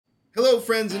Hello,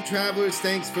 friends and travelers.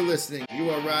 Thanks for listening. You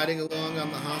are riding along on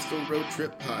the Hostel Road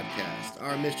Trip podcast.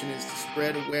 Our mission is to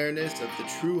spread awareness of the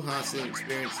true hosteling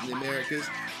experience in the Americas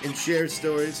and share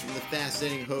stories from the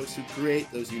fascinating hosts who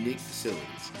create those unique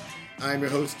facilities. I'm your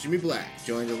host, Jimmy Black,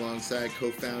 joined alongside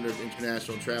co-founder of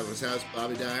International Travelers House,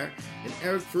 Bobby Dyer, and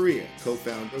Eric Faria,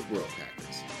 co-founder of World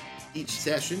Packers. Each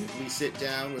session, we sit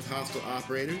down with hostel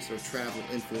operators or travel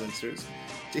influencers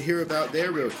to hear about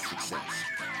their road to success,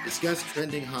 discuss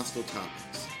trending hostel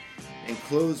topics, and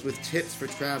close with tips for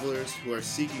travelers who are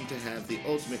seeking to have the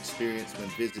ultimate experience when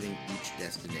visiting each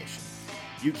destination.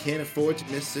 You can't afford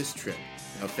to miss this trip.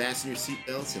 Now fasten your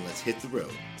seatbelts and let's hit the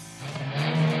road.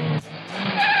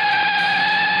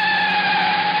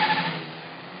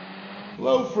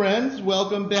 Hello, friends.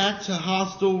 Welcome back to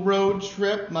Hostel Road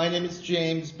Trip. My name is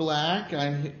James Black.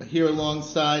 I'm here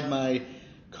alongside my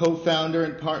co-founder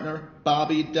and partner,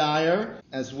 Bobby Dyer,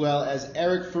 as well as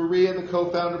Eric Faria, the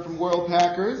co-founder from World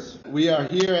Packers. We are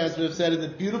here, as we've said, in the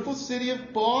beautiful city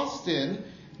of Boston,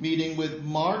 meeting with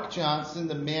Mark Johnson,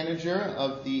 the manager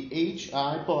of the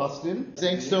HI Boston.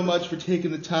 Thanks so much for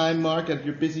taking the time, Mark, out of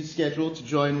your busy schedule to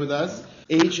join with us.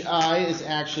 HI is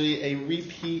actually a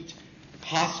repeat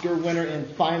Oscar winner and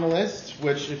finalist,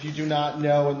 which, if you do not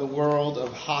know, in the world of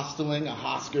hosteling, a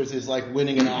Oscars is like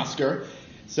winning an Oscar.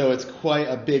 So it's quite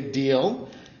a big deal.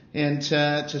 And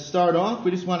to start off,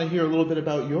 we just want to hear a little bit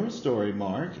about your story,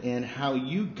 Mark, and how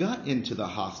you got into the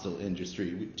hostel industry.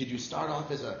 Did you start off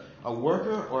as a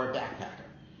worker or a backpacker?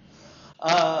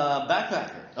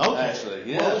 Backpacker. Okay.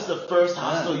 Actually, yeah. What was the first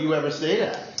hostel you ever stayed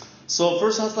at? So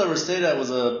first hostel I ever stayed at was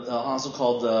a hostel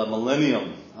called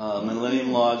Millennium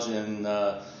Lodge in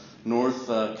North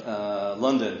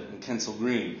London, in Kensal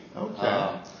Green.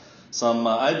 Okay.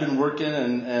 I'd been working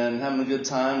and having a good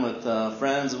time with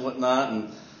friends and whatnot,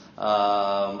 and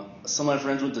some of my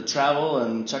friends went to travel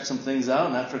and check some things out,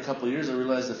 and after a couple of years I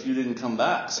realized a few didn't come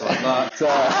back, so I thought,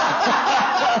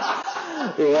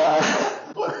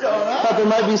 What's going on? thought there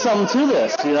might be something to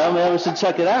this, maybe we should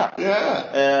check it out.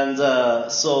 Yeah. And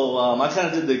so I kind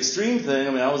of did the extreme thing.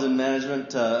 I mean, I was in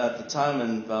management at the time,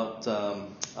 and about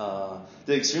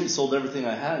the extreme, sold everything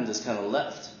I had and just kind of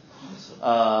left.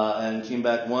 And came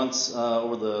back once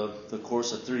over the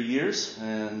course of 3 years,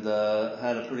 and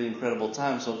had a pretty incredible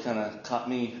time, so it kind of caught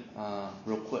me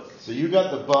real quick. So you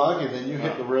got the bug, and then you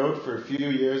hit the road for a few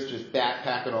years, just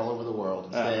backpacking all over the world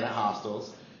and staying at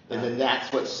hostels. And then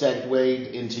that's what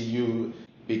segued into you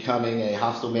becoming a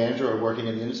hostel manager or working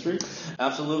in the industry?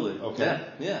 Absolutely. Okay.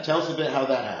 Yeah. Tell us a bit how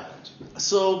that happened.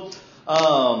 So,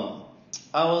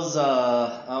 I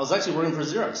was actually working for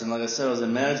Xerox, and like I said, I was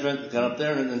in management, got up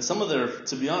there, and some of their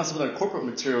corporate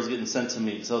material was getting sent to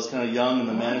me, because I was kind of young in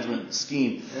the management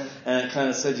scheme, and it kind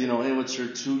of said, hey, what's your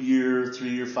 2-year,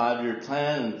 3-year, 5-year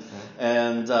plan,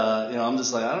 and I'm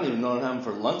just like, I don't even know what I'm having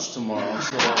for lunch tomorrow,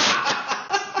 so,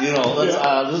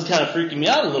 this is kind of freaking me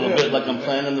out a little bit, like I'm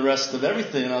planning the rest of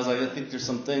everything, and I was like, I think there's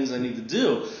some things I need to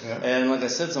do, and like I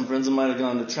said, some friends of mine had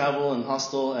gone to travel and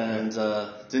hostel, and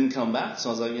didn't come back, so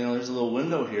I was like, there's a little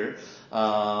window here,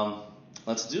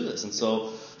 let's do this, and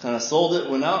so kind of sold it,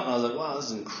 went out, and I was like, wow, this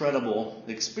is an incredible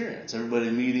experience,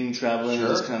 everybody meeting, traveling,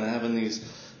 just kind of having these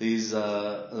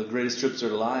the greatest trips of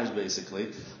their lives, basically,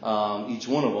 each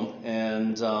one of them.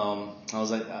 And I was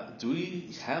like, do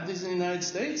we have these in the United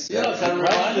States? Yeah, kind of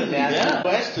reminded me. Yeah,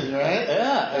 question, right?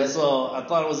 Yeah, and so I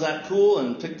thought it was that cool,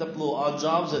 and picked up little odd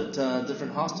jobs at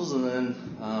different hostels, and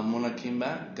then when I came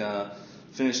back,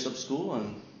 finished up school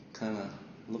and kind of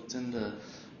looked into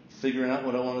figuring out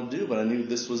what I want to do, but I knew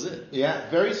this was it. Yeah,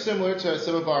 very similar to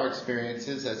some of our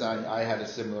experiences, as I had a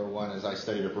similar one as I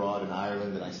studied abroad in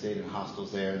Ireland, and I stayed in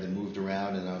hostels there and then moved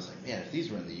around, and I was like, man, if these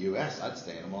were in the U.S., I'd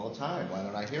stay in them all the time. Why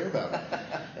don't I hear about them?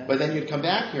 But then you'd come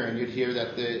back here and you'd hear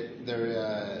that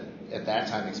they're at that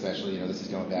time especially, this is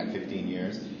going back 15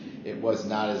 years, it was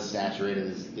not as saturated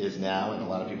as it is now, and a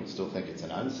lot of people still think it's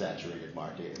an unsaturated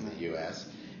market in the U.S.,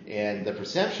 and the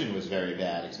perception was very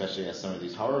bad, especially as some of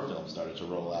these horror films started to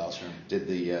roll out. Sure. Did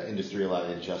the industry a lot of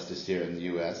injustice here in the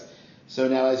U.S. So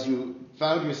now as you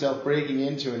found yourself breaking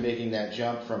into and making that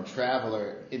jump from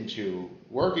traveler into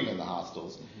working in the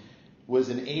hostels, was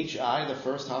an HI the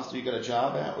first hostel you got a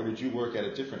job at, or did you work at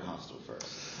a different hostel first?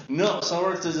 No, so I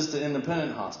worked at just an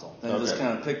independent hostel, and just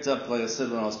kind of picked up, like I said,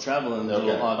 when I was traveling,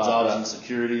 little odd jobs in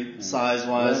security,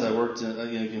 size-wise. I worked in,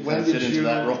 you can kind of fit into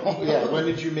that role. Yeah, when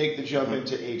did you make the jump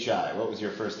into HI? What was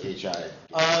your first HI?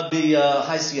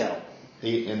 High Seattle.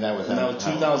 And that was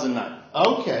 2009.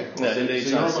 Okay, cool. Yeah, so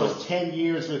you're almost 10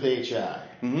 years with HI.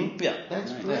 Mm-hmm. Yeah.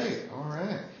 That's great. All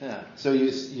right. Yeah. So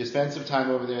you spent some time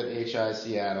over there at HI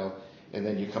Seattle, and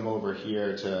then you come over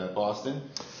here to Boston?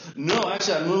 No,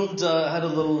 actually, I moved. Had a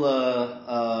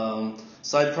little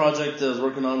side project I was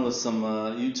working on with some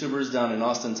YouTubers down in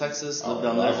Austin, Texas. Lived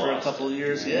down there for a couple of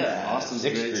years. Yeah, Austin's a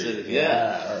great city.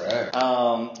 Yeah,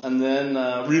 all right. And then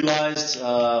realized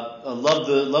I loved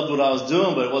what I was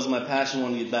doing, but it wasn't my passion.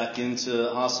 Wanted to get back into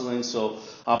hosteling, so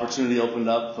opportunity opened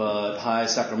up at High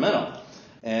Sacramento,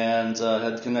 and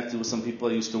had connected with some people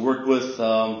I used to work with,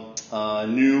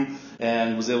 knew,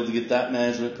 and was able to get that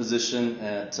management position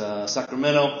at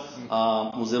Sacramento.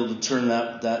 Was able to turn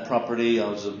that property. It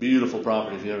was a beautiful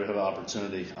property if you ever have an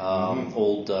opportunity.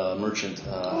 Old merchant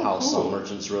house on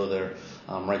Merchants Row there,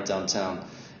 right downtown.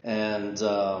 And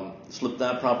flipped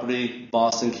that property.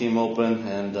 Boston came open,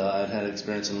 and I'd had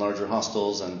experience in larger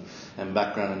hostels and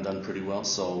background and done pretty well.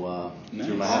 So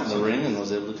threw my hat in the ring and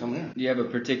was able to come here. Do you have a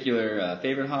particular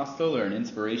favorite hostel or an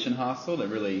inspiration hostel that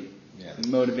really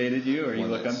motivated you, or you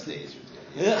look up to?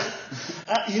 Yeah,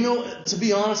 to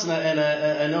be honest, and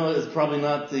I know it's probably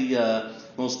not the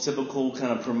most typical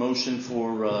kind of promotion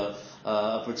for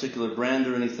a particular brand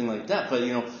or anything like that, but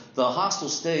the hostel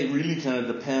stay really kind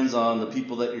of depends on the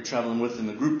people that you're traveling with in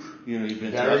the group. You've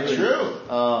been very true,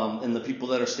 and the people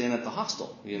that are staying at the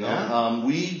hostel. We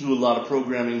do a lot of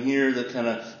programming here that kind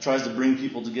of tries to bring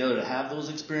people together to have those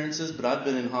experiences. But I've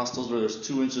been in hostels where there's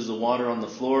 2 inches of water on the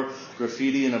floor,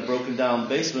 graffiti, in a broken down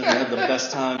basement, and I had the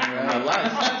best time in my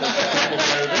life because the people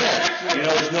that are there.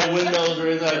 There's no windows or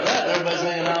anything like that. Everybody's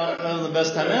hanging out, having the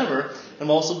best time ever. I've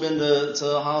also been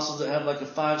to hostels that have like a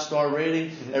 5-star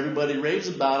rating. Everybody raves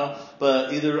about them,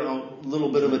 but either a little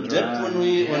bit of a dip when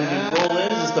we roll in. It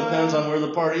just depends on where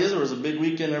the party is. Or it was a big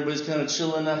weekend, everybody's kind of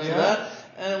chilling after that,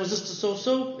 and it was just a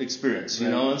so-so experience,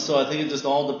 And so I think it just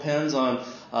all depends on,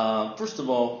 first of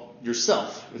all,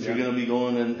 yourself, if you're going to be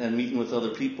going and meeting with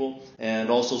other people,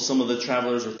 and also some of the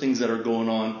travelers or things that are going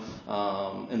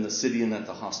on in the city and at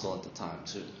the hostel at the time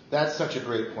too. That's such a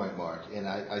great point, Mark, and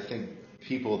I think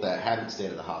people that haven't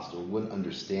stayed at the hostel wouldn't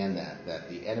understand that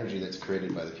the energy that's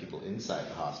created by the people inside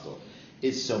the hostel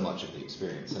is so much of the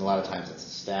experience. And a lot of times that's the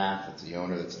staff, that's the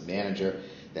owner, that's the manager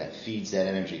that feeds that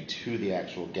energy to the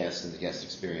actual guest and the guest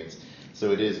experience.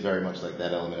 So it is very much like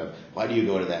that element of, why do you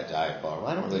go to that dive bar? Well,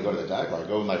 I don't really go to the dive bar. I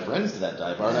go with my friends to that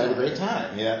dive bar and I have a great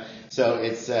time. So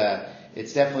it's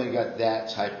definitely got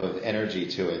that type of energy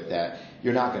to it that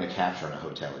you're not going to capture in a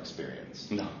hotel experience.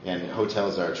 No. And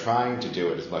hotels are trying to do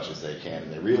it as much as they can,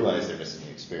 and they realize they're missing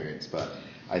the experience. But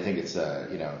I think it's,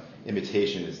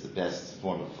 imitation is the best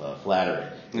form of flattery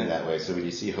in that way. So when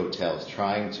you see hotels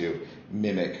trying to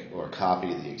mimic or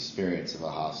copy the experience of a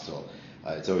hostel,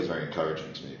 it's always very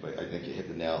encouraging to me. But I think you hit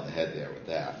the nail on the head there with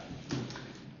that.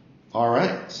 All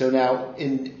right. So now,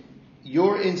 in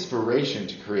your inspiration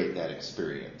to create that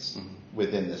experience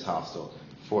within this hostel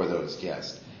for those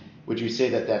guests, would you say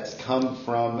that that's come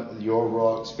from your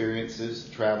raw experiences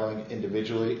traveling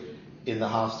individually in the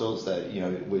hostels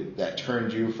that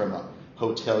turned you from a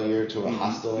hotelier to a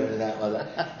hostelier and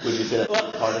that? Would you say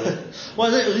that's part of it?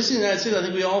 Well, at least in the United States, I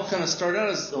think we all kind of start out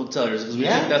as hoteliers because we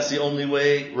think that's the only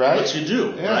way what you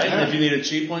do, right? And if you need a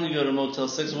cheap one, you go to Motel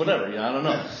 6 or whatever. I don't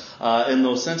know. In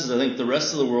those senses, I think the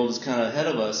rest of the world is kind of ahead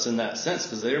of us in that sense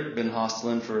because they've been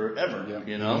hosteling forever,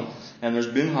 And there's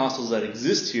been hostels that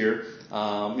exist here,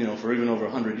 for even over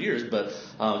 100 years, but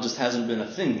just hasn't been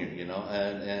a thing here,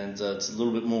 And it's a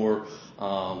little bit more,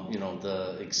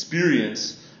 the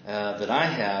experience that I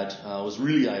had was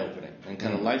really eye-opening and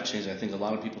kind of life-changing. I think a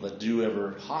lot of people that do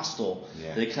ever hostel,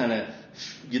 they kind of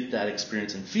get that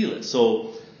experience and feel it.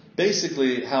 So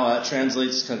basically how that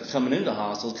translates kind of coming into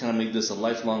hostels, kind of make this a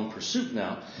lifelong pursuit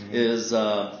now, is,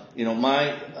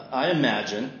 I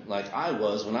imagine, like I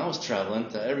was when I was traveling,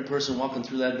 that every person walking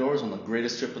through that door is on the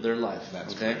greatest trip of their life.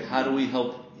 That's okay? great. How do we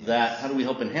help that? How do we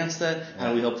help enhance that? How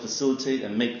do we help facilitate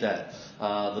and make that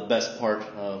the best part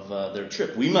of their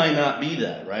trip? We might not be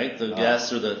that, right? The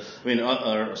guests or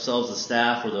ourselves, the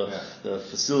staff or the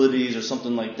facilities or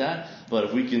something like that. But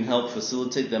if we can help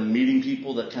facilitate them meeting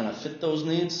people that kind of fit those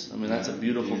needs, that's a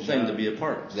beautiful thing to be a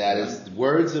part of. That is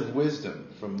words of wisdom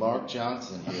from Mark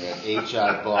Johnson here at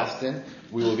HI Boston.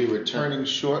 We will be returning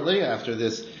shortly after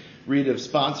this read of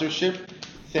sponsorship.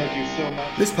 Thank you so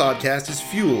much. This podcast is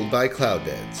fueled by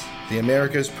Cloudbeds, the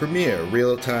America's premier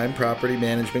real-time property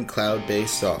management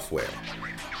cloud-based software.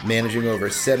 Managing over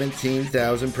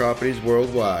 17,000 properties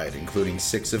worldwide, including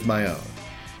 6 of my own.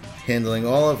 Handling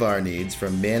all of our needs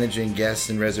from managing guests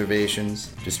and reservations,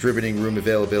 distributing room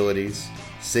availabilities,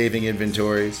 saving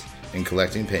inventories, and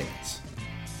collecting payments.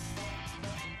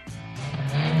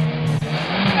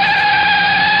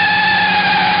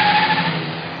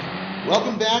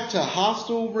 Welcome back to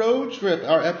Hostel Road Trip.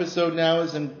 Our episode now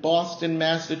is in Boston,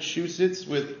 Massachusetts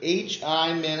with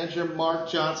HI manager Mark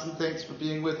Johnson. Thanks for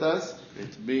being with us.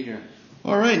 Great to be here.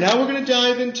 All right, now we're going to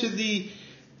dive into the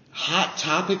hot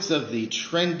topics of the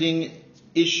trending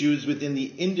issues within the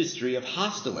industry of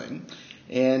hosteling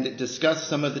and discuss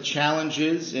some of the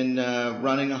challenges in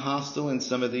running a hostel and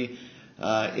some of the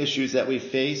issues that we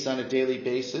face on a daily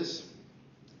basis.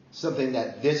 Something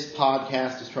that this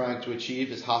podcast is trying to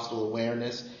achieve is hostel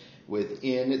awareness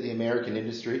within the American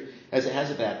industry, as it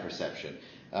has a bad perception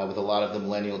with a lot of the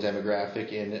millennial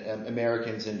demographic and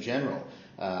Americans in general.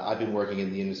 I've been working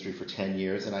in the industry for 10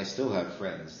 years, and I still have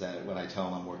friends that when I tell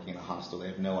them I'm working in a hostel, they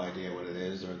have no idea what it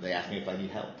is, or they ask me if I need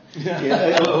help.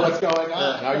 What's going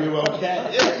on? Are you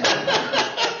okay?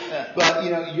 But,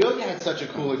 you've had such a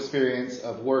cool experience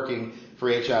of working for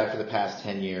HI for the past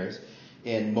 10 years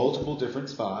in multiple different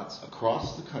spots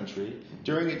across the country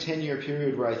during a 10-year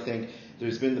period where I think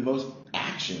there's been the most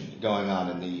action going on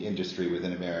in the industry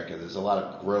within America. There's a lot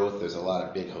of growth. There's a lot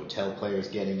of big hotel players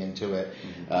getting into it,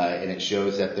 and it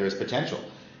shows that there's potential.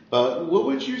 But what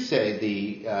would you say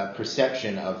the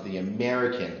perception of the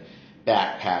American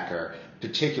backpacker,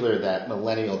 particularly that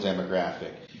millennial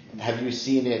demographic? Have you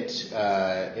seen it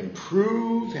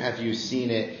improve? Have you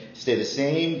seen it stay the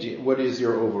same? What is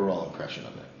your overall impression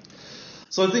of it?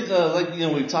 So I think,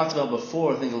 we've talked about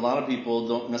before, I think a lot of people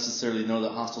don't necessarily know that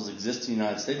hostels exist in the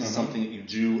United States. It's something that you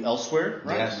do elsewhere,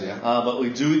 right? Yes, yeah. But we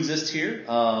do exist here.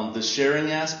 The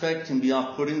sharing aspect can be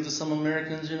off-putting to some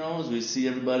Americans, as we see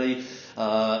everybody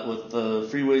with the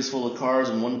freeways full of cars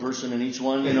and one person in each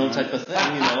one, type of thing.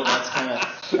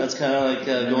 That's kind of like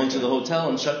going to the hotel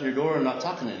and shutting your door and not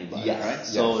talking to anybody, right?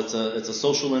 So it's a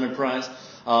social enterprise.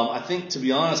 I think, to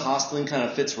be honest, hosteling kind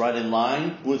of fits right in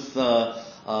line with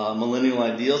millennial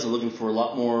ideals. They're looking for a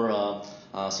lot more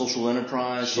social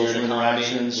enterprise, social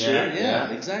interactions.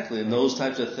 Yeah, exactly, and those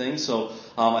types of things. So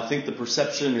I think the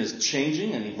perception is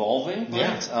changing and evolving,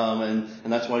 right?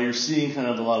 And that's why you're seeing kind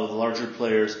of a lot of the larger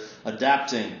players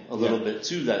adapting a little bit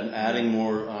to that and adding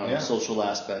more social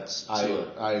aspects to it.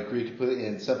 I agree completely,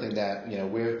 and something that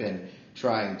we've been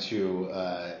trying to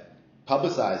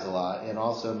publicize a lot, and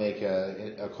also make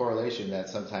a correlation that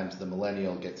sometimes the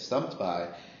millennial gets stumped by,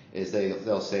 is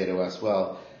they'll say to us,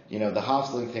 well, the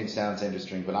hosteling thing sounds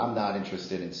interesting, but I'm not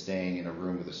interested in staying in a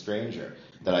room with a stranger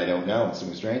that I don't know,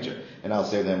 some stranger. And I'll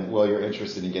say to them, well, you're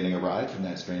interested in getting a ride from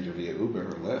that stranger via Uber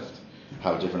or Lyft.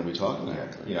 How different are we talking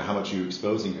here? How much are you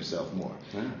exposing yourself more?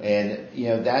 Yeah.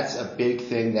 And, that's a big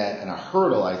thing and a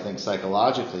hurdle, I think,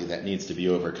 psychologically that needs to be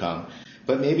overcome.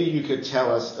 But maybe you could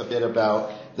tell us a bit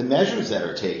about the measures that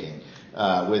are taking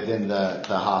within the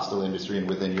hostel industry and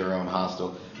within your own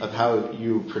hostel, of how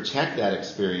you protect that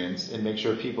experience and make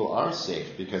sure people are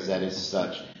safe, because that is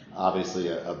such obviously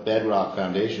a bedrock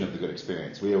foundation of the good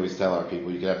experience. We always tell our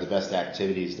people you can have the best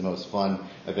activities, the most fun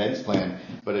events planned,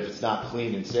 but if it's not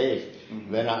clean and safe,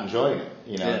 they're not enjoying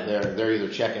it. They're either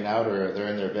checking out or they're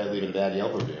in their bed leaving a bad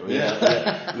Yelp review.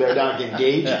 They're not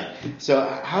engaging. Yeah. So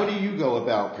how do you go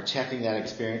about protecting that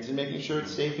experience and making sure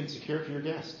it's safe and secure for your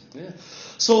guests? Yeah.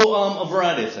 So a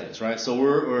variety of things, right? So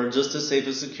we're just as safe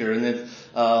as secure, and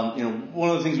then one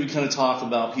of the things we kind of talk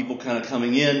about, people kind of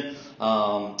coming in.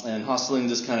 And hosteling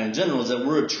just kind of in general is that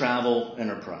we're a travel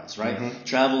enterprise, right?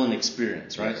 Travel and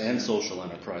experience, right? And social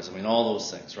enterprise. I mean, all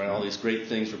those things, right? All these great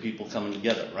things for people coming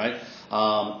together, right?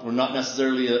 We're not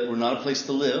necessarily we're not a place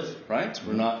to live, right?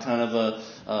 We're not kind of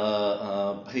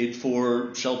a paid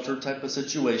for shelter type of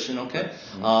situation, okay?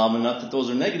 And not that those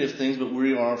are negative things, but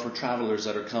we are for travelers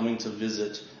that are coming to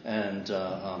visit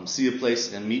and see a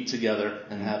place and meet together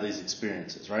and have these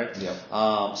experiences, right?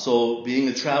 Yep. So being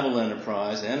a travel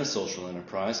enterprise and a social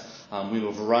enterprise, we have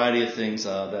a variety of things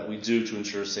that we do to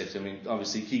ensure safety. I mean,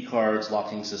 obviously key cards,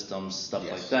 locking systems, stuff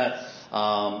like that.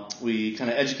 We kind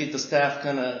of educate the staff,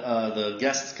 the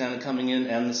guests kind of coming in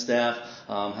and the staff,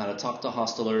 how to talk to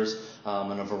hostelers,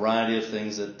 and a variety of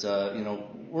things that,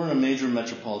 we're in a major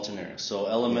metropolitan area. So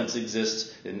elements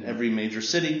exist in every major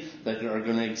city that are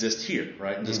going to exist here,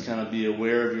 right? And just kind of be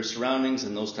aware of your surroundings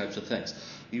and those types of things.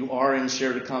 You are in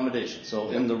shared accommodation. So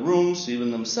in the rooms,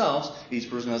 even themselves, each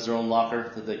person has their own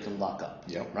locker that they can lock up,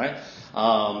 right?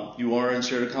 You are in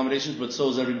shared accommodations, but so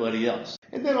is everybody else.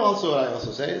 And then also, what I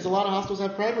also say is a lot of hostels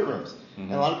have private rooms.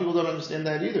 And a lot of people don't understand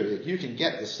that either. You can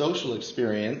get the social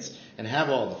experience and have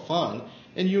all the fun,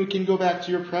 and you can go back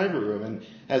to your private room. And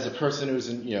as a person who's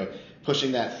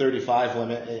pushing that 35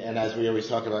 limit, and as we always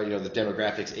talk about, the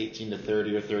demographics 18 to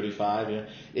 30 or 35, it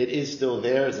is still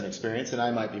there as an experience, and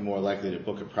I might be more likely to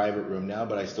book a private room now,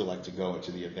 but I still like to go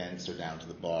into the events or down to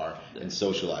the bar and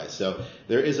socialize. So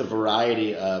there is a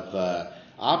variety of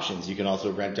options. You can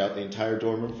also rent out the entire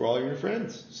dorm room for all your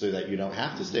friends so that you don't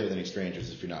have to stay with any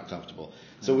strangers if you're not comfortable.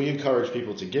 So we encourage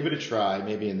people to give it a try,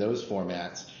 maybe in those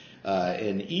formats,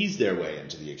 and ease their way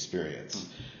into the experience.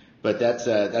 But that's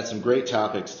some great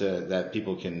topics that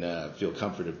people can feel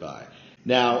comforted by.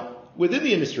 Now, within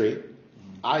the industry,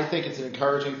 I think it's an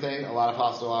encouraging thing. A lot of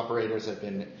hostel operators have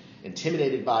been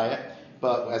intimidated by it.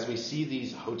 But as we see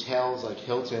these hotels like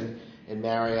Hilton and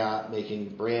Marriott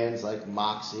making brands like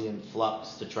Moxie and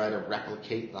Flux to try to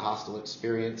replicate the hostel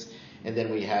experience, and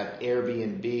then we have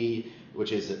Airbnb,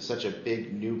 which is such a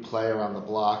big new player on the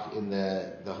block in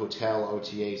the hotel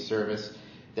OTA service,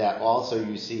 that also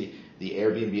you see the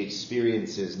Airbnb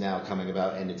experiences now coming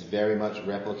about, and it's very much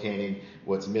replicating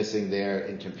what's missing there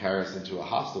in comparison to a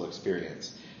hostel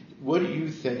experience. What do you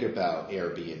think about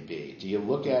Airbnb? Do you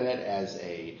look at it as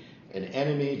an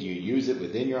enemy? Do you use it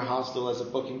within your hostel as a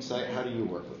booking site? How do you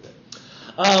work with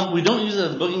it? We don't use it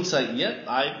as a booking site yet.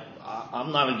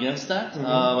 I'm not against that, and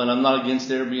I'm not against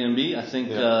Airbnb. I think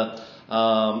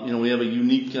we have a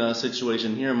unique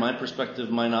situation here. My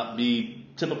perspective might not be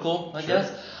typical, I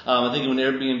guess. I think when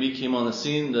Airbnb came on the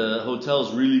scene, the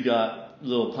hotels really got a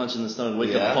little punch in the stomach,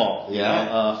 wake-up call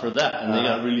for that, and they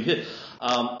got really hit.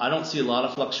 I don't see a lot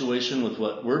of fluctuation with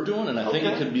what we're doing, and I think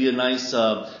it could be a nice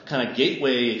kind of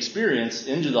gateway experience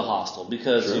into the hostel,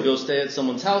 because you go stay at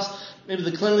someone's house, maybe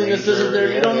the cleanliness isn't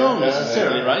there, you don't know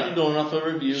necessarily, right? You're going off of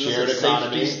reviews,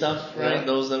 safety stuff, right?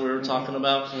 Those that we were talking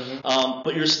about.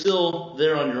 But you're still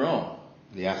there on your own.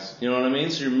 Yes. You know what I mean?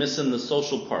 So you're missing the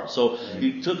social part. So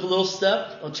you took a little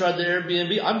step, tried the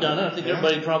Airbnb. I've done it. I think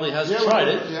everybody probably has tried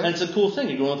it. And it's a cool thing.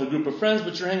 You're going with a group of friends,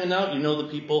 but you're hanging out. You know the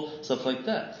people, stuff like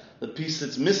that. The piece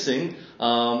that's missing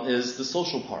is the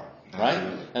social part, right?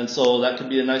 Absolutely. And so that could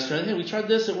be a nice trend. Hey, we tried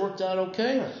this. It worked out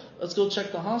okay. Yeah. Let's go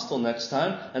check the hostel next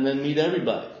time and then meet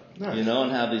everybody. Nice.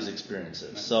 And have these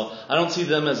experiences. Nice. So I don't see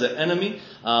them as an enemy.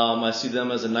 I see them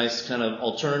as a nice kind of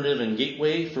alternative and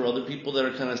gateway for other people that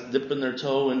are kind of dipping their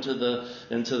toe into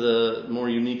the more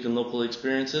unique and local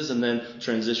experiences, and then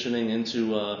transitioning into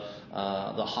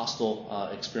the hostel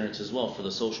experience as well for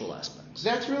the social aspects.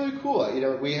 That's really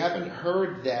cool. We haven't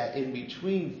heard that in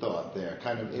between thought there,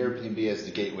 kind of Airbnb as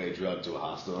the gateway drug to a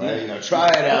hostel, right? Try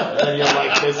it out, and you'll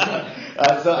like this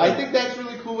one. So I think that's a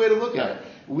really cool way to look at it.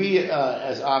 We,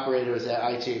 as operators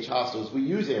at ITH Hostels, we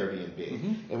use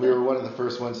Airbnb, and we were one of the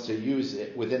first ones to use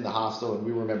it within the hostel, and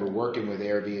we remember working with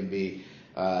Airbnb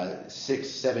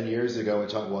 6-7 years ago and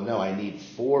talking, well, no, I need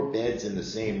 4 beds in the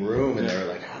same room, and they were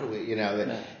like, how do we,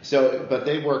 but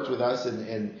they worked with us,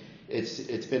 and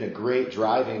it's been a great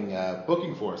driving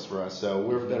booking force for us. So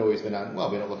we've always been on,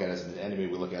 we don't look at it as an enemy,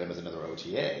 we look at them as another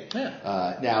OTA.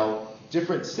 Now,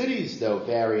 different cities, though,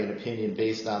 vary in opinion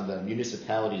based on the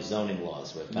municipality zoning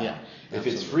laws we've found. If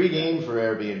it's free game for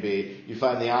Airbnb, you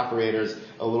find the operators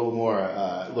a little more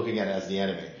looking at it as the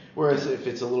enemy. Whereas if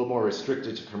it's a little more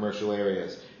restricted to commercial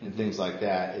areas and things like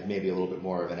that, it may be a little bit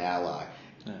more of an ally.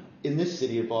 In this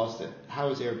city of Boston, how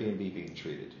is Airbnb being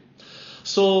treated?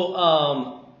 So,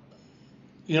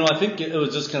 I think it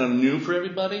was just kind of new for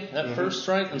everybody at first,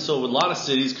 right? And so a lot of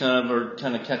cities are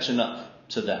catching up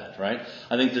to that, right?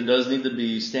 I think there does need to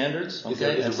be standards.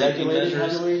 Okay, is it regulated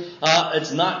heavily?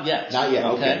 It's not yet. Not yet.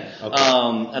 Okay.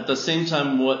 At the same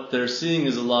time, what they're seeing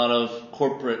is a lot of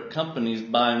corporate companies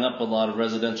buying up a lot of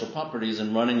residential properties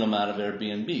and running them out of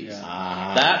Airbnbs.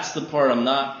 That's the part I'm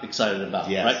not excited about,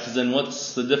 right? Because then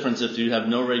what's the difference if you have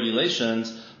no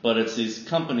regulations, but it's these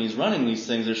companies running these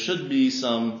things? There should be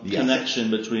some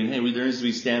connection between, there needs to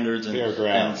be standards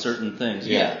and certain things.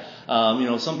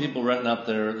 Some people renting out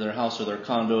their house or their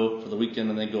condo for the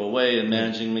weekend and they go away and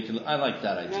I like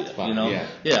that idea. That's fine.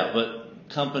 But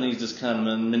companies just kind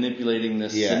of manipulating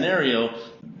this scenario,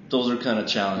 those are kind of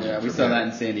challenging. Yeah, we saw that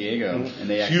in San Diego, and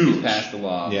they actually passed a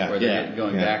law where they're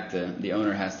going back to the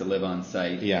owner has to live on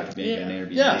site. Maybe an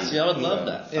Airbnb. I would love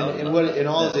that. And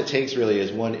all it takes really is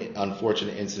one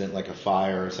unfortunate incident like a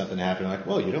fire or something happening.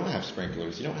 Like, you don't have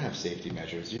sprinklers, you don't have safety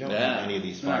measures, you don't have any of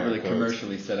these fire not really codes.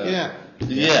 Commercially set up.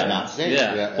 Not safe.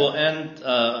 Well, and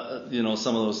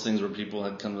some of those things where people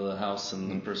had come to the house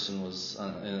and the person was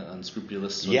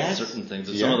unscrupulous with certain things.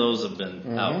 And some of those have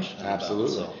been ouch.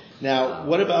 Absolutely. Now,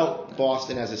 what about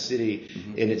Boston as a city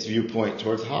in its viewpoint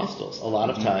towards hostels? A lot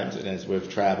of times, and as we've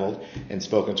traveled and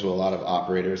spoken to a lot of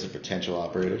operators and potential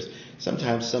operators,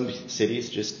 sometimes some cities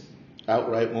just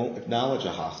outright won't acknowledge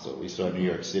a hostel. We saw New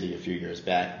York City a few years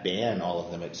back ban all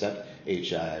of them except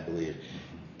HI, I believe.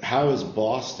 How is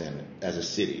Boston as a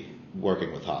city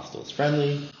working with hostels?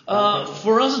 Friendly?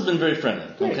 For us, it's been very friendly.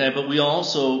 Great. Okay, but we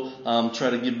also try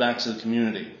to give back to the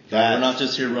community. We're not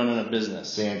just here running a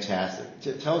business.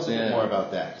 Fantastic. Tell us a bit more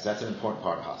about that, because that's an important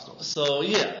part of hostels. So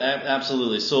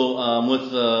absolutely. So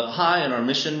with High and our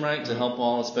mission, right, to help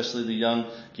all, especially the young,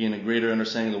 gain a greater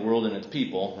understanding of the world and its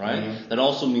people, right. That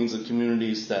also means the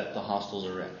communities that the hostels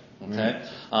are in. Okay.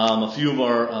 A few of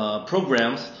our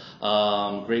programs,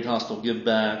 Great Hostel Give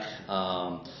Back,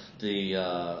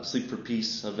 the Sleep for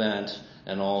Peace event,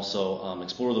 and also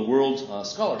Explore the World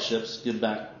scholarships give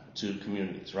back to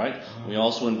communities, right? We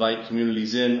also invite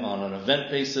communities in on an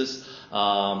event basis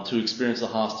to experience the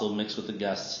hostel, mix with the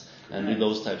guests, and do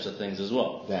those types of things as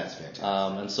well. That's fantastic.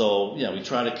 And so, we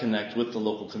try to connect with the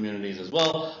local communities as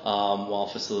well while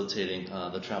facilitating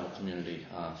the travel community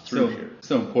through here.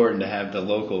 So important to have the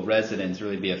local residents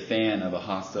really be a fan of a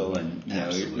hostel, and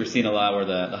we're seeing a lot where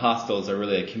the hostels are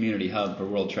really a community hub for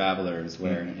world travelers,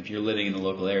 where if you're living in the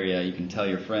local area, you can tell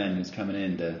your friend who's coming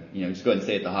in to just go ahead and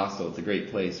stay at the hostel. It's a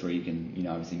great place where you can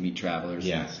obviously meet travelers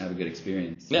and have a good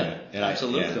experience. Yeah,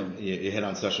 absolutely. You hit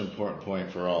on such an important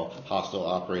point for all hostel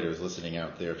operators listening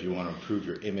out there. If you want to improve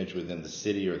your image within the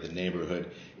city or the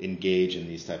neighborhood, engage in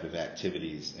these type of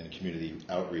activities and community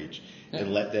outreach,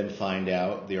 and let them find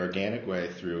out the organic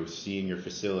way through seeing your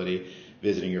facility,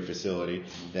 visiting your facility,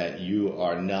 that you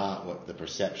are not what the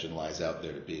perception lies out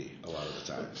there to be a lot of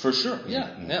the time. For sure,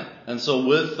 yeah. And so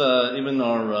with even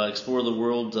our Explore the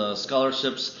World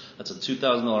scholarships, that's a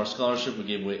 $2,000 scholarship. We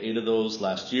gave away 8 of those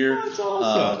last year. That's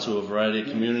awesome. To a variety of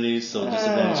communities, so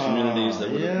disadvantaged communities that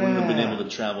wouldn't have been able to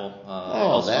travel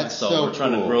elsewhere. That's so we're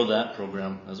trying cool to grow that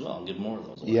program as well and give more of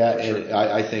those away. Yeah, and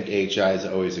I think HI is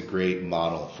always a great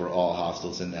model for all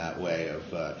hostels in that way of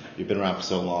you've been around for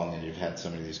so long and you've had so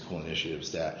many of these cool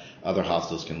initiatives that other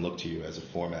hostels can look to you as a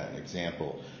format and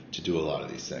example to do a lot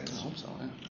of these things. I hope so, yeah.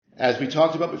 As we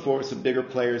talked about before, some bigger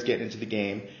players getting into the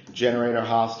game. Generator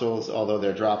Hostels, although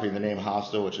they're dropping the name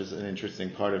hostel, which is an interesting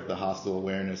part of the hostel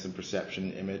awareness and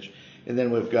perception image. And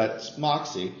then we've got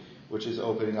Moxie, which is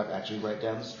opening up actually right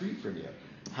down the street from you.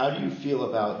 How do you feel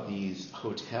about these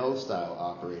hotel-style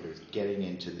operators getting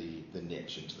into the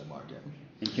niche, into the market?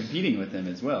 And competing with them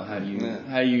as well. How are you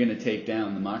going to take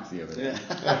down the Moxie over there?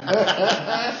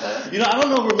 I don't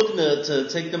know if we're looking to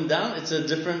take them down. It's a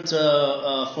different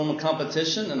form of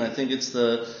competition, and I think it's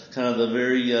the kind of the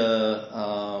very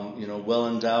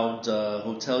well-endowed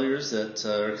hoteliers that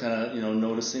are kind of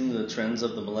noticing the trends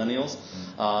of the millennials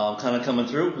kind of coming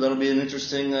through. That'll be an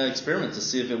interesting experiment to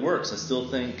see if it works. I still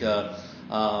think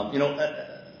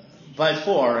by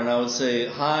far, and I would say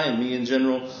High and me in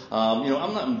general,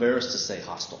 I'm not embarrassed to say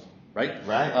hostel, right?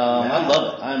 Right. I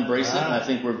love it. I embrace it, and I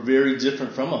think we're very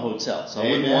different from a hotel. So I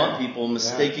wouldn't want people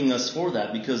mistaking us for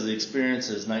that, because the experience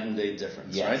is night and day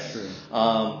difference, right? True.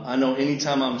 I know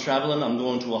anytime I'm traveling, I'm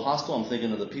going to a hostel, I'm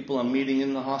thinking of the people I'm meeting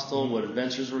in the hostel, what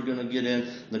adventures we're going to get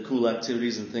in, the cool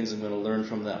activities and things I'm going to learn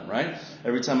from them, right?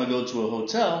 Every time I go to a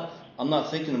hotel, I'm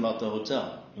not thinking about the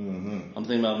hotel. I'm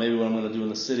thinking about maybe what I'm going to do in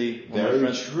the city.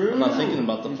 Very true. I'm not thinking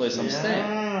about the place I'm staying.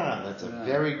 Yeah, that's a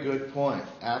very good point.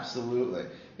 Absolutely.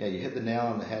 Yeah, you hit the nail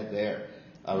on the head there.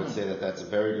 I would say that's a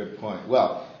very good point.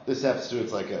 Well, this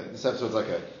episode's like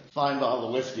a fine bottle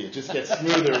of whiskey. It just gets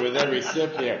smoother with every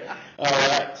sip here. All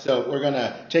right, so we're going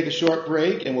to take a short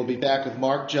break, and we'll be back with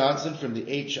Mark Johnson from the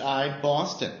HI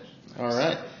Boston. All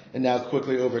right. And now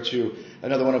quickly over to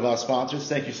another one of our sponsors.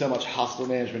 Thank you so much, Hostel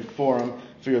Management Forum,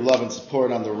 for your love and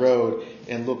support on the road,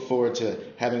 and look forward to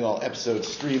having all episodes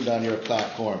streamed on your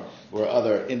platform where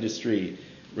other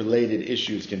industry-related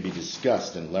issues can be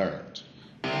discussed and learned.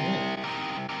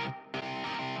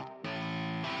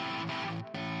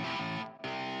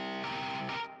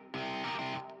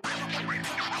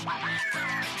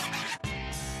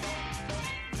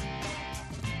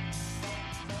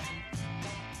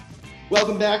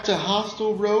 Welcome back to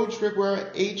Hostel Road Trip. We're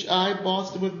at HI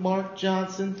Boston with Mark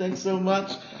Johnson. Thanks so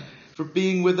much for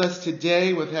being with us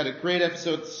today. We've had a great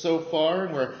episode so far,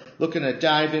 and we're looking to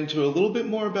dive into a little bit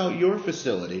more about your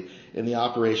facility and the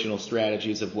operational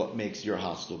strategies of what makes your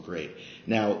hostel great.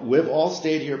 Now, we've all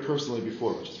stayed here personally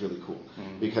before, which is really cool,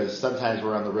 because sometimes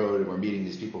we're on the road and we're meeting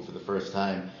these people for the first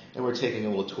time, and we're taking a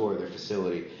little tour of their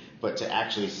facility. But to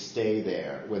actually stay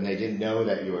there when they didn't know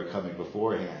that you were coming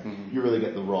beforehand, you really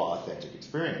get the raw, authentic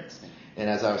experience. And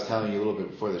as I was telling you a little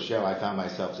bit before the show, I found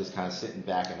myself just kind of sitting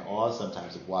back in awe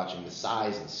sometimes of watching the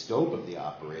size and scope of the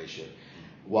operation,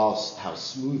 whilst how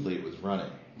smoothly it was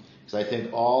running. Because I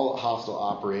think all hostel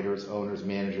operators, owners,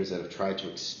 managers that have tried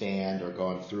to expand or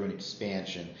gone through an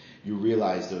expansion, you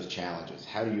realize those challenges.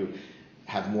 How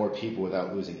have more people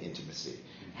without losing intimacy?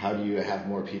 How do you have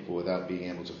more people without being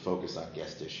able to focus on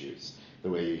guest issues the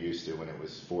way you used to when it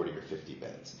was 40 or 50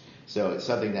 beds? So it's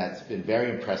something that's been very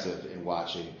impressive in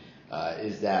watching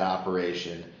is that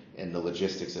operation and the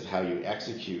logistics of how you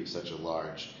execute such a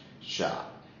large shop.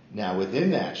 Now,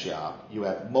 within that shop, you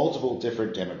have multiple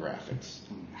different demographics.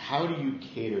 How do you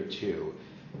cater to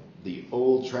the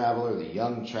old traveler, the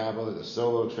young traveler, the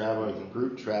solo traveler, the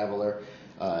group traveler?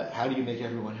 How do you make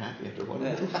everyone happy after one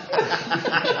week?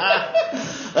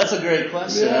 That's a great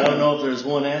question. Yeah. I don't know if there's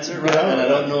one answer, right? And I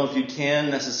don't know if you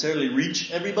can necessarily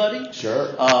reach everybody.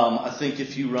 Sure. I think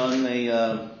if you run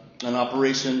an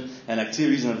operation and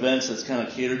activities and events that's kind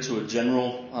of catered to a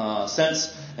general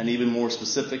sense, and even more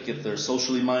specific if they're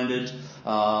socially minded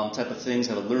type of things,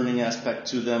 have a learning aspect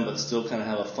to them, but still kind of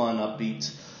have a fun,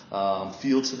 upbeat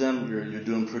feel to them, you're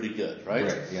doing pretty good, right?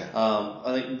 Right, yeah.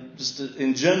 I think just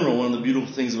in general, one of the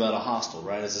beautiful things about a hostel,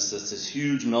 right, is this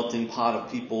huge melting pot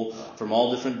of people from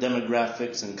all different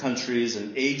demographics and countries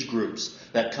and age groups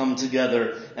that come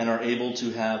together and are able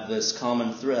to have this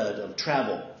common thread of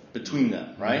travel between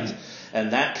them, right? Mm-hmm.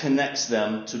 And that connects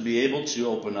them to be able to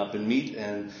open up and meet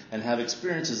and have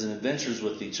experiences and adventures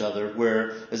with each other,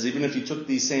 whereas even if you took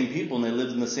these same people and they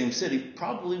lived in the same city,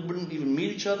 probably wouldn't even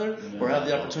meet each other or have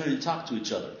the opportunity to talk to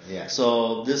each other. Yeah.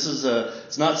 So this is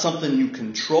it's not something you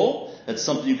control, it's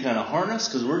something you kind of harness,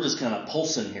 because we're just kind of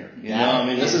pulsing here. You know, I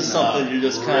mean, this is something you're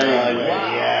just kind of like,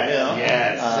 wow. Yes, you know?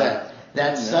 yes.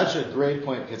 That's such a great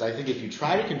point, because I think if you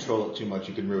try to control it too much,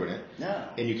 you can ruin it. Yeah.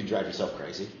 And you can drive yourself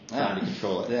crazy trying to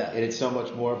control it. Yeah. And it's so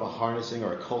much more of a harnessing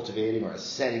or a cultivating or a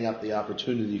setting up the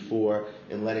opportunity for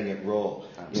and letting it roll.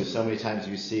 You know, so many times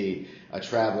you see a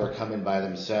traveler come in by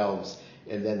themselves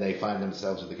and then they find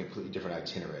themselves with a completely different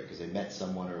itinerary because they met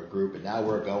someone or a group, and now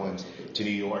we're going to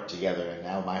New York together, and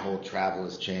now my whole travel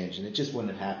has changed. And it just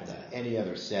wouldn't have happened in any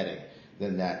other setting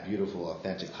than that beautiful,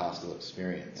 authentic hostel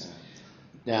experience.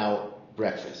 Yeah. Now,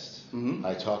 breakfast. Mm-hmm.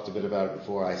 I talked a bit about it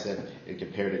before. I said it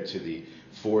compared it to the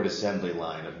Ford assembly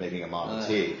line of making a Model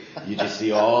T. You just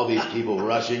see all these people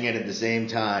rushing in at the same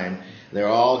time. They're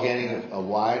all getting a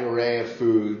wide array of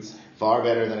foods, far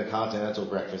better than a continental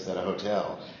breakfast at a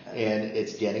hotel. And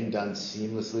it's getting done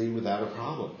seamlessly without a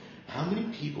problem. How many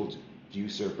people do you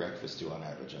serve breakfast to on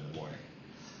average in the morning?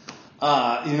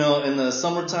 You know, in the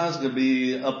summer times, it could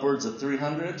be upwards of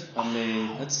 300. I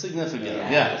mean, it's significant.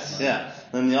 Yeah.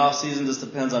 Then the off season just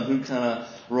depends on who kind of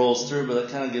rolls through, but that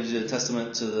kind of gives you a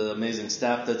testament to the amazing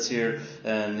staff that's here.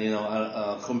 And, you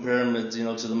know, comparing it, you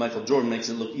know, to the Michael Jordan makes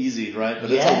it look easy, right?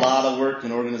 But it's a lot of work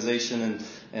and organization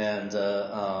and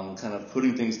kind of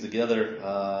putting things together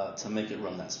to make it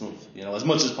run that smooth, you know, as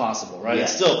much as possible, right?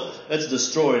 Yeah. It's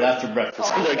destroyed after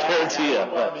breakfast. I guarantee you.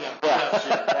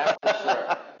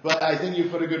 But I think you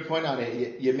put a good point on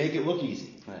it. You make it look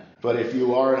easy. Right. But if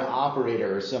you are an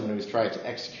operator or someone who's tried to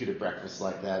execute a breakfast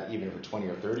like that, even for 20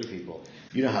 or 30 people,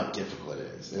 you know how difficult it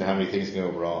is and how many things can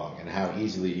go wrong and how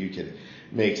easily you can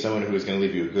make someone who is going to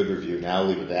leave you a good review now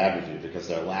leave a bad review because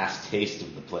their last taste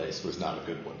of the place was not a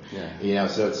good one. Yeah. You know,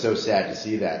 so it's so sad to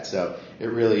see that. So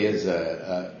it really is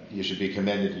you should be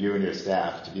commended, you and your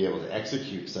staff, to be able to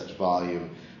execute such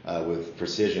volume with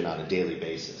precision on a daily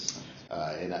basis.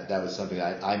 And that was something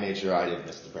I made sure I didn't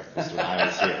miss the breakfast when I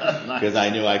was here because I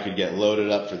knew I could get loaded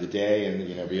up for the day and,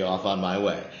 you know, be off on my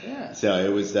way. Yeah. So it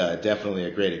was definitely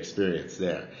a great experience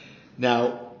there.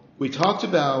 Now, we talked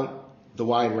about the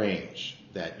wide range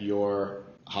that your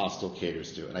hostel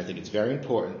caters to, and I think it's very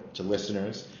important to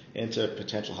listeners and to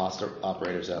potential hostel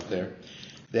operators out there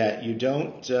that you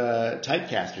don't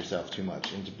typecast yourself too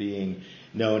much into being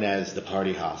known as the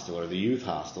party hostel or the youth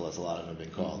hostel, as a lot of them have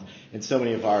been called. Mm-hmm. And so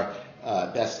many of our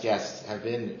best guests have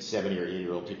been 70 or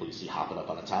 80-year-old people you see hopping up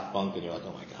on a top bunk, and you're like,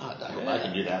 oh my God, I hope I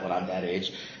can do that when I'm that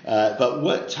age. But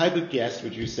what type of guest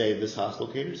would you say this hostel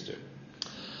caters to?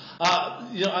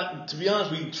 You know, to be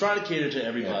honest, we try to cater to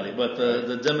everybody, but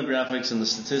the demographics and the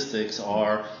statistics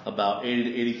are about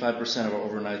 80 to 85% of our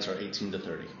overnights are 18 to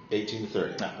 30. 18 to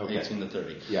 30. No, okay. 18 to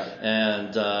 30. Yeah.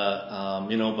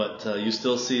 And, you know, but you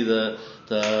still see the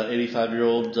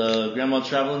 85-year-old grandma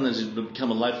traveling as you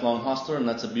become a lifelong hostler, and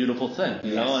that's a beautiful thing,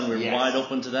 you know, and we're wide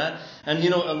open to that. And,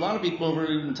 you know, a lot of people,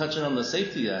 we're even touching on the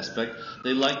safety aspect,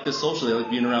 they like the social, they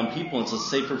like being around people, and it's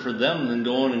safer for them than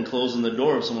going and closing the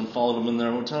door if someone followed them in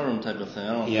their hotel room type of thing.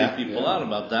 I don't freak people out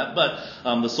about that, but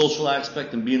the social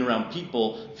aspect and being around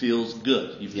people feels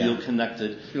good. You feel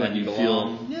connected, and you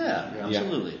feel,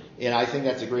 absolutely. And I think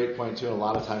that's a great point too. And a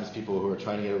lot of times people who are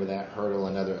trying to get over that hurdle,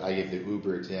 I gave the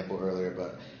Uber example earlier,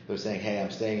 but they're saying, hey, I'm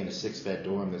staying in a 6-bed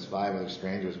dorm, there's 5 other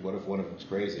strangers, what if one of them's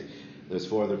crazy? There's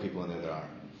 4 other people in there that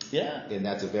aren't. Yeah. And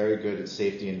that's a very good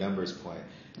safety and numbers point.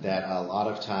 that a lot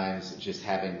of times just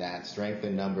having that strength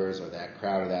in numbers or that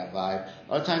crowd or that vibe,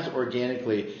 a lot of times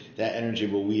organically that energy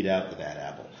will weed out the bad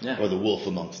apple or the wolf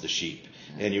amongst the sheep.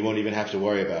 And you won't even have to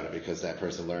worry about it because that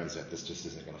person learns that this just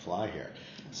isn't going to fly here.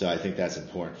 So I think that's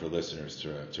important for listeners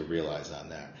to realize on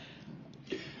that.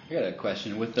 I got a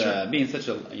question. With being such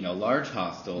a large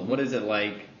hostel, what is it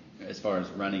like as far as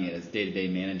running it as day-to-day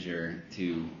manager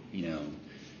to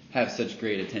have such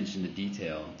great attention to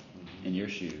detail in your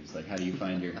shoes? Like, how do you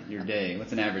find your day?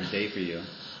 What's an average day for you?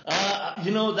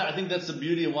 I think that's the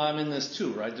beauty of why I'm in this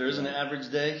too, right? There is an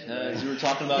average day. As you were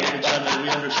talking about, every time that we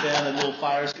understand that little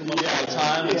fires come up all the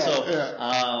time. And so,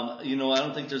 I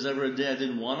don't think there's ever a day I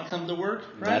didn't want to come to work,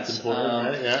 right? That's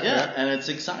important, right? Yeah. And it's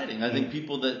exciting. I think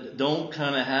people that don't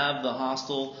kind of have the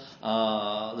hostel,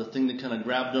 the thing that kind of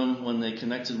grabbed them when they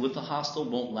connected with the hostel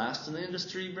won't last in the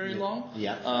industry very long.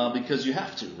 Because you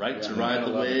have to, right? To ride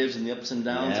the waves and the ups and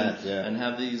downs and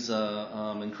have these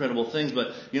incredible things.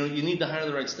 But, you need to hire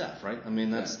the right staff, right? I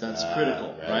mean, that's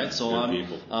critical, right? So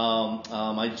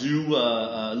I do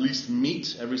at least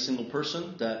meet every single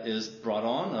person that is brought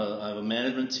on. I have a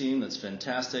management team that's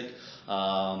fantastic,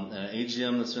 an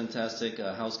AGM that's fantastic,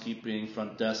 housekeeping,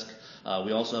 front desk.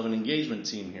 We also have an engagement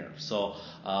team here. So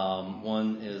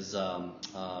one is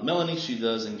Melanie. She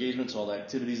does engagements, all the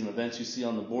activities and events you see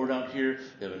on the board out here.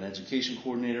 We have an education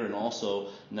coordinator and also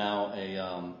now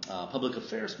a public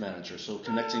affairs manager, so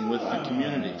connecting with the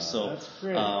community. So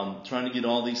trying to get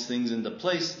all these things into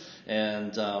place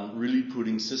and really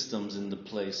putting systems into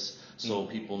place so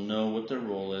people know what their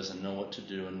role is and know what to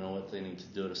do and know what they need to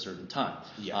do at a certain time.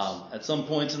 At some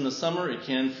points in the summer, it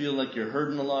can feel like you're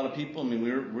hurting a lot of people. I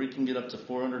mean, we can get up to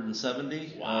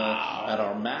 470 at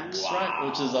our max, right?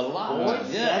 Which is a lot.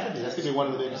 470? That's going to be one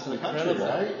of the biggest in the country,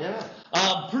 right?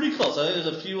 Yeah. Pretty close. I think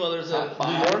there's a few others at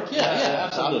New York. Yeah,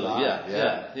 absolutely.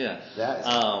 Yeah. That is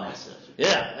impressive.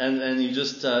 Yeah, and you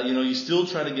just, you still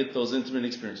try to get those intimate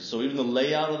experiences. So even the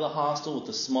layout of the hostel with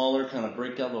the smaller kind of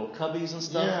breakout little cubbies and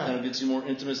stuff kind of gets you more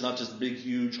intimate. It's not just big,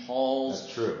 huge halls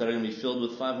that are going to be filled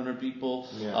with 500 people.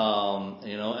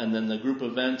 And then the group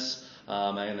events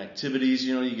and activities,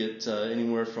 you get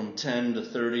anywhere from 10 to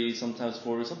 30, sometimes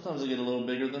 40. Sometimes they get a little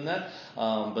bigger than that.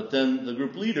 But then the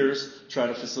group leaders try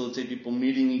to facilitate people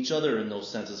meeting each other in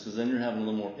those senses, because then you're having a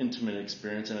little more intimate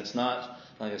experience. And it's not,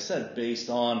 like I said, based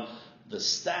on the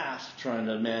staff trying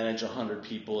to manage 100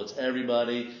 people. It's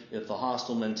everybody. It's the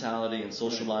hostel mentality and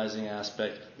socializing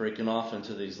aspect, breaking off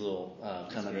into these little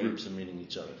kind of groups and meeting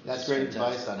each other. That's great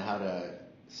advice on how to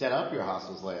set up your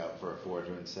hostel's layout for a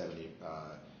 470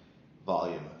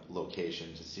 volume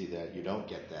location to see that you don't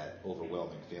get that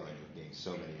overwhelming feeling of being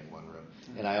so many in one room.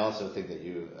 And I also think that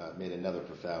you made another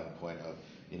profound point of,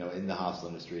 in the hostel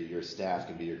industry, your staff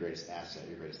can be your greatest asset,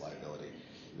 your greatest liability.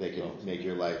 They can make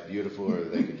your life beautiful, or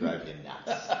they can drive you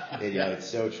nuts. And it's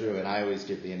so true. And I always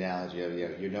give the analogy of,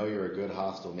 you're a good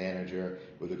hostel manager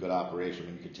with a good operation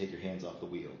when you can take your hands off the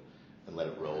wheel and let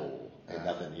it roll, and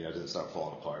nothing, doesn't start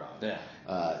falling apart on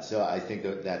you. So I think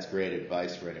that's great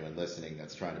advice for anyone listening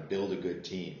that's trying to build a good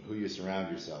team. Who you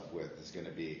surround yourself with is going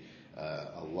to be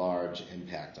a large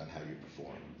impact on how you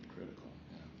perform. Critical.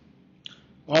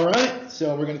 All right,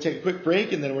 so we're going to take a quick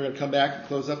break, and then we're going to come back and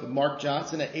close up with Mark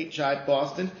Johnson at HI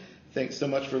Boston. Thanks so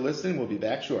much for listening. We'll be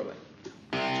back shortly.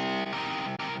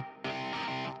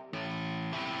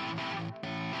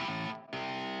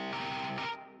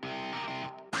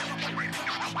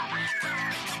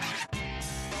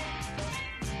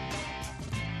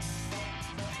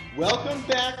 Welcome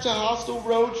back to Hostel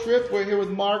Road Trip. We're here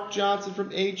with Mark Johnson from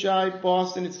HI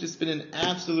Boston. It's just been an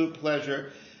absolute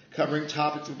pleasure covering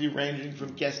topics with you ranging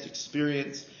from guest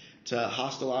experience to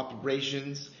hostel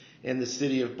operations in the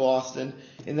city of Boston.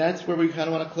 And that's where we kind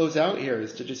of want to close out here,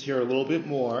 is to just hear a little bit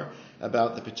more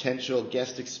about the potential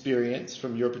guest experience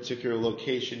from your particular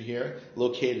location here,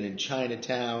 located in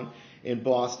Chinatown in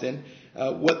Boston.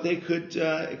 What they could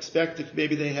expect if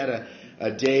maybe they had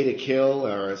a day to kill,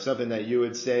 or something that you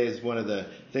would say is one of the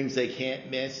things they can't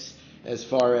miss as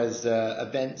far as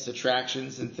events,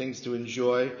 attractions, and things to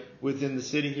enjoy within the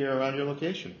city here around your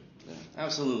location. Yeah,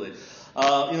 absolutely.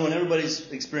 And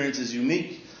everybody's experience is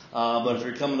unique. But if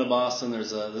you're coming to Boston,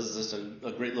 this is just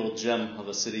a great little gem of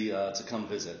a city to come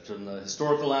visit. From the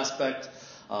historical aspect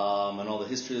and all the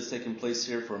history that's taken place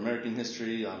here for American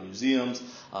history, museums,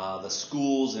 the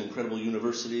schools, incredible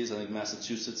universities. I think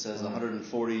Massachusetts has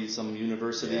 140 some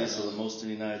universities, so the most in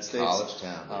the United States. College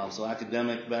town. So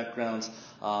academic backgrounds.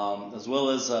 as well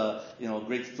as a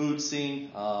great food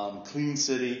scene, clean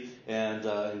city, and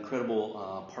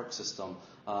incredible park system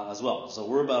as well. So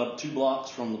we're about 2 blocks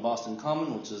from the Boston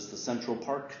Common, which is the Central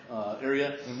Park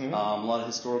area. A lot of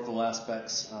historical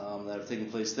aspects that are taking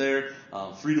place there.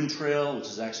 Freedom Trail, which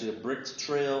is actually a bricked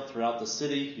trail throughout the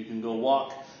city. You can go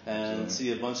walk and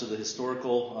see a bunch of the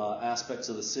historical aspects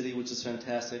of the city, which is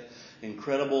fantastic.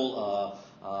 Incredible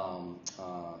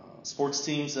sports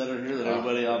teams that are here that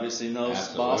everybody obviously knows.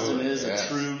 Absolutely, Boston is yes.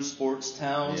 a true sports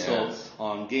town, Yes. so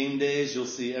on game days you'll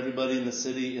see everybody in the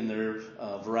city in their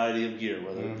variety of gear,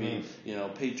 whether it be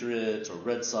Patriots or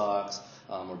Red Sox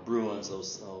or Bruins,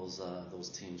 those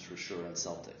teams for sure, and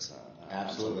Celtics.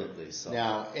 Absolutely. So.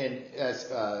 Now, and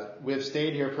as we've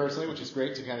stayed here personally, which is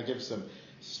great to kind of give some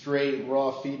straight, raw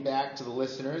feedback to the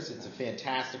listeners. It's a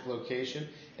fantastic location.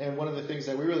 And one of the things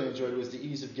that we really enjoyed was the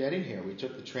ease of getting here. We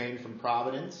took the train from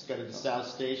Providence, got to the South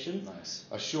Station, Nice.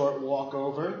 a short walk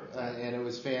over, and it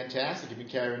was fantastic. You've been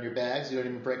carrying your bags, you don't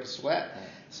even break a sweat.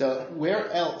 So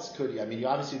where else could you? I mean, you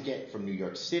obviously get from New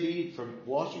York City, from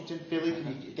Washington, Philly,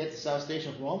 you get to South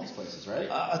Station from all these places, right?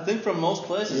 I think from most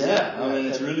places, yeah. I mean,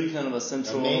 it's really kind of a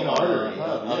central main artery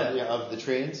hub, of the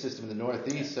train system in the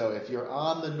Northeast. So if you're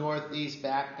on the Northeast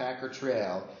Backpacker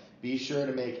Trail, be sure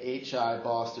to make HI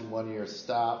Boston one of your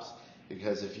stops,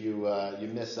 because if you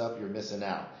miss up, you're missing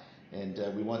out. And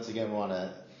we once again want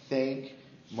to thank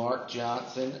Mark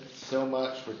Johnson so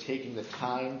much for taking the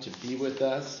time to be with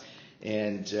us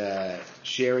and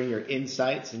sharing your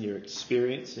insights and your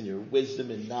experience and your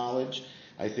wisdom and knowledge.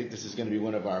 I think this is going to be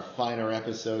one of our finer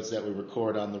episodes that we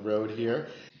record on the road here.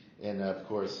 And of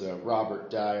course, Robert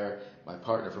Dyer, my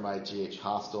partner from IGH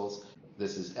Hostels.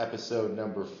 This is episode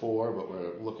number 4, but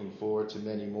we're looking forward to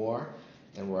many more.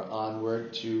 And we're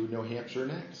onward to New Hampshire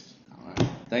next. All right.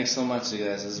 Thanks so much, you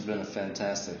guys. This has been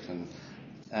fantastic. And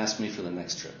ask me for the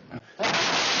next trip.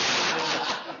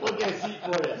 We'll get a seat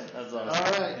for you. That's awesome.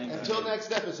 All right. Until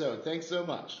next episode. Thanks so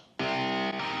much.